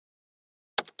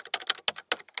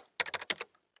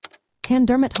Can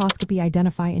dermatoscopy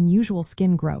identify unusual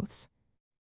skin growths?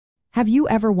 Have you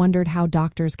ever wondered how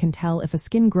doctors can tell if a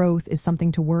skin growth is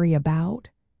something to worry about?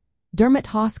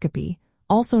 Dermatoscopy,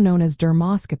 also known as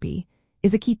dermoscopy,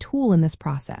 is a key tool in this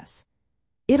process.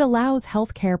 It allows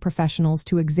healthcare professionals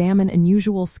to examine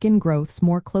unusual skin growths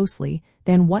more closely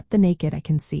than what the naked eye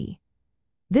can see.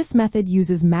 This method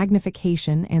uses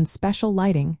magnification and special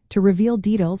lighting to reveal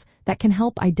details that can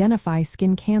help identify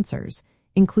skin cancers,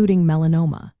 including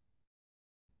melanoma.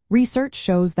 Research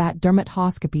shows that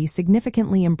dermatoscopy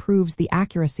significantly improves the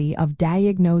accuracy of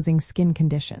diagnosing skin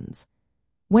conditions.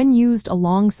 When used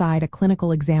alongside a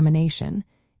clinical examination,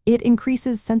 it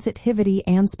increases sensitivity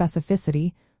and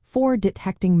specificity for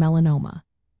detecting melanoma.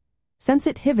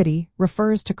 Sensitivity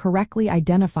refers to correctly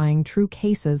identifying true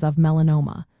cases of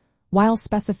melanoma, while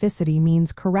specificity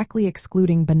means correctly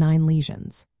excluding benign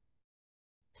lesions.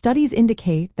 Studies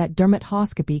indicate that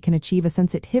dermatoscopy can achieve a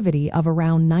sensitivity of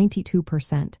around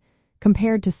 92%,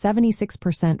 compared to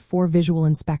 76% for visual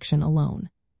inspection alone.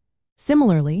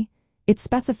 Similarly, its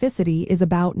specificity is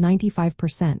about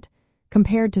 95%,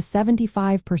 compared to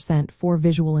 75% for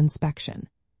visual inspection.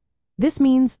 This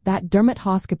means that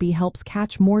dermatoscopy helps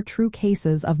catch more true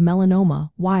cases of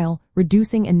melanoma while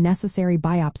reducing unnecessary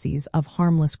biopsies of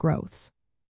harmless growths.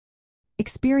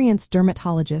 Experienced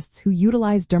dermatologists who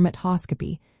utilize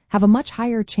dermatoscopy have a much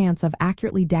higher chance of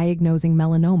accurately diagnosing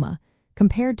melanoma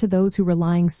compared to those who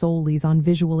rely solely on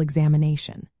visual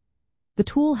examination. The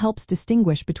tool helps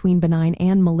distinguish between benign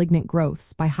and malignant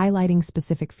growths by highlighting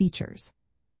specific features.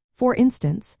 For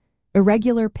instance,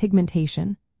 irregular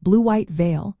pigmentation, blue-white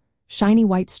veil, shiny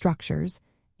white structures,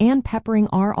 and peppering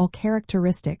are all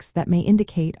characteristics that may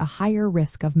indicate a higher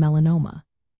risk of melanoma.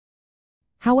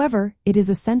 However, it is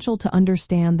essential to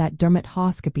understand that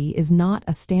dermatoscopy is not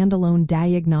a standalone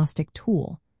diagnostic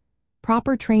tool.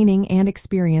 Proper training and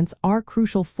experience are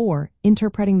crucial for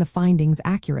interpreting the findings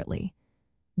accurately.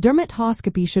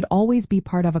 Dermatoscopy should always be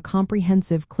part of a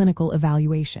comprehensive clinical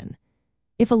evaluation.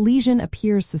 If a lesion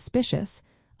appears suspicious,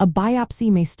 a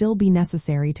biopsy may still be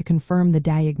necessary to confirm the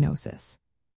diagnosis.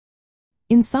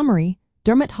 In summary,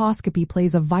 dermatoscopy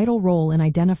plays a vital role in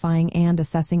identifying and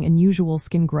assessing unusual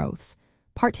skin growths,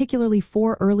 particularly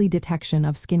for early detection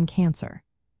of skin cancer.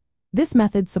 This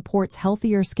method supports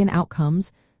healthier skin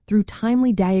outcomes through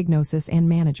timely diagnosis and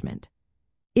management.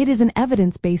 It is an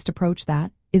evidence-based approach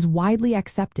that is widely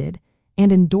accepted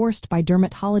and endorsed by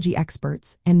dermatology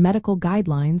experts and medical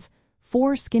guidelines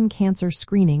for skin cancer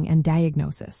screening and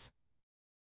diagnosis.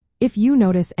 If you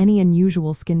notice any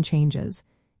unusual skin changes,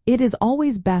 it is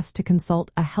always best to consult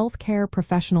a healthcare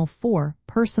professional for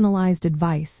personalized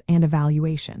advice and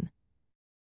evaluation.